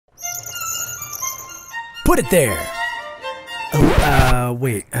Put it there. Oh,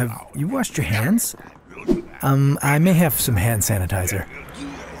 wait, have you washed your hands? I may have some hand sanitizer.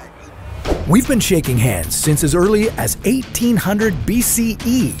 We've been shaking hands since as early as 1800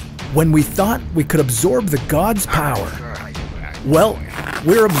 BCE, when we thought we could absorb the gods' power. Well,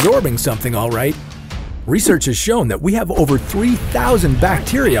 we're absorbing something, all right. Research has shown that we have over 3,000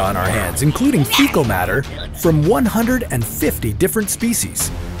 bacteria on our hands, including fecal matter from 150 different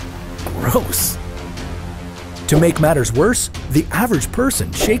species. Gross. To make matters worse, the average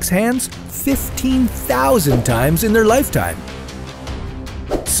person shakes hands 15,000 times in their lifetime.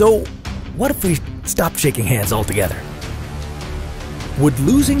 So, what if we stopped shaking hands altogether? Would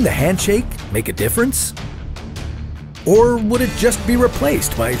losing the handshake make a difference? Or would it just be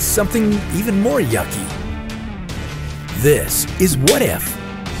replaced by something even more yucky? This is What If.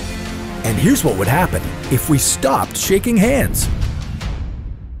 And here's what would happen if we stopped shaking hands.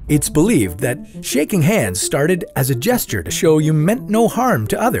 It's believed that shaking hands started as a gesture to show you meant no harm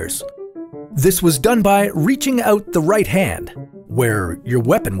to others. This was done by reaching out the right hand, where your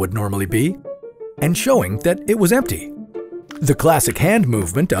weapon would normally be, and showing that it was empty. The classic hand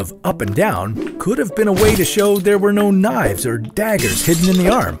movement of up and down could have been a way to show there were no knives or daggers hidden in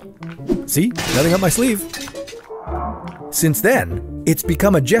the arm. See, nothing up my sleeve. Since then, it's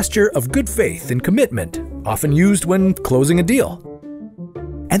become a gesture of good faith and commitment, often used when closing a deal.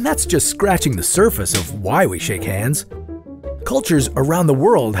 And that's just scratching the surface of why we shake hands. Cultures around the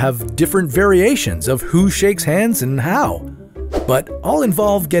world have different variations of who shakes hands and how, but all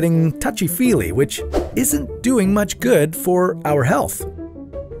involve getting touchy-feely, which isn't doing much good for our health.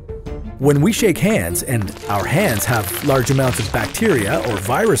 When we shake hands and our hands have large amounts of bacteria or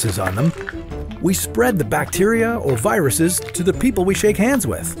viruses on them, we spread the bacteria or viruses to the people we shake hands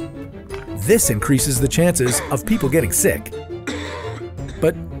with. This increases the chances of people getting sick.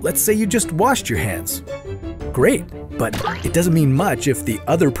 But let's say you just washed your hands. Great, but it doesn't mean much if the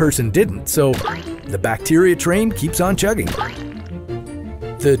other person didn't, so the bacteria train keeps on chugging.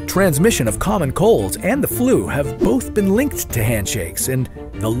 The transmission of common colds and the flu have both been linked to handshakes, and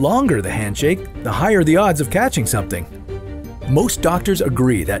the longer the handshake, the higher the odds of catching something. Most doctors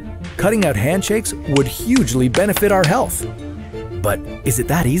agree that cutting out handshakes would hugely benefit our health. But is it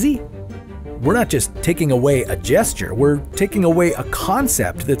that easy? We're not just taking away a gesture, we're taking away a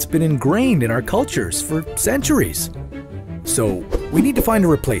concept that's been ingrained in our cultures for centuries. So we need to find a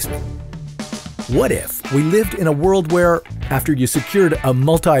replacement. What if we lived in a world where, after you secured a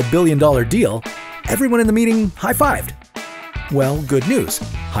multi-billion-dollar deal, everyone in the meeting high-fived? Well, good news.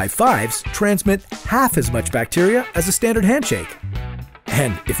 High fives transmit half as much bacteria as a standard handshake.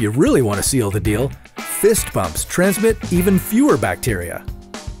 And if you really want to seal the deal, fist bumps transmit even fewer bacteria.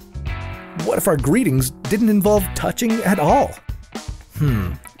 What if our greetings didn't involve touching at all?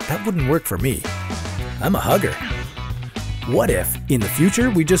 That wouldn't work for me. I'm a hugger. What if, in the future,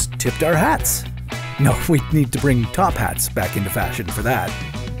 we just tipped our hats? No, we need to bring top hats back into fashion for that.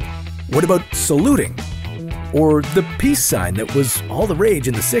 What about saluting? Or the peace sign that was all the rage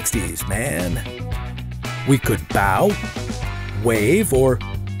in the 60s, man. We could bow, wave, or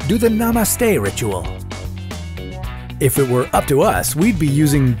do the namaste ritual. If it were up to us, we'd be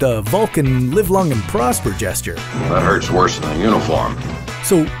using the Vulcan live long and prosper gesture. That hurts worse than a uniform.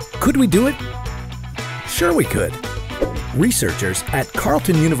 So, could we do it? Sure we could. Researchers at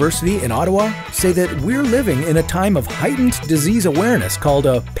Carleton University in Ottawa say that we're living in a time of heightened disease awareness called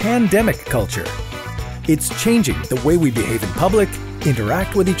a pandemic culture. It's changing the way we behave in public,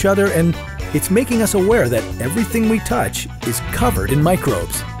 interact with each other, and it's making us aware that everything we touch is covered in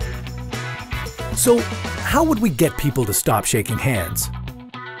microbes. So, how would we get people to stop shaking hands?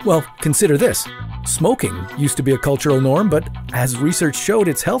 Well, consider this. Smoking used to be a cultural norm, but as research showed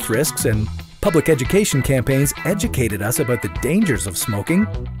its health risks and public education campaigns educated us about the dangers of smoking,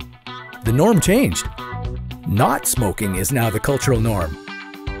 the norm changed. Not smoking is now the cultural norm.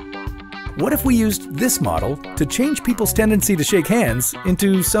 What if we used this model to change people's tendency to shake hands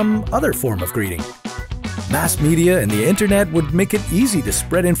into some other form of greeting? Mass media and the internet would make it easy to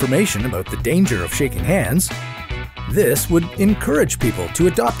spread information about the danger of shaking hands. This would encourage people to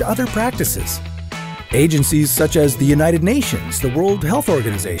adopt other practices. Agencies such as the United Nations, the World Health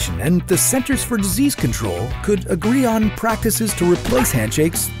Organization, and the Centers for Disease Control could agree on practices to replace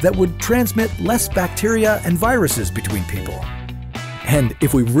handshakes that would transmit less bacteria and viruses between people. And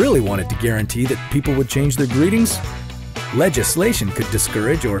if we really wanted to guarantee that people would change their greetings, legislation could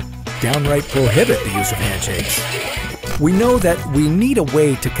discourage or downright prohibit the use of handshakes. We know that we need a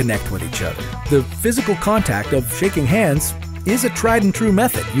way to connect with each other. The physical contact of shaking hands is a tried and true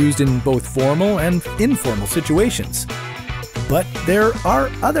method used in both formal and informal situations. But there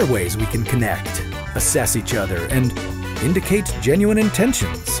are other ways we can connect. assess each other, and indicate genuine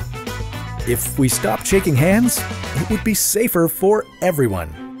intentions. If we stopped shaking hands, it would be safer for everyone.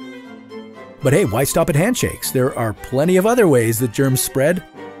 But hey, why stop at handshakes? There are plenty of other ways that germs spread.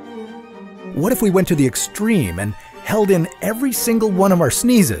 What if we went to the extreme and held in every single one of our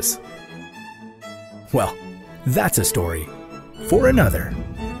sneezes? Well, that's a story for another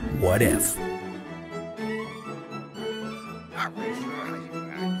What If.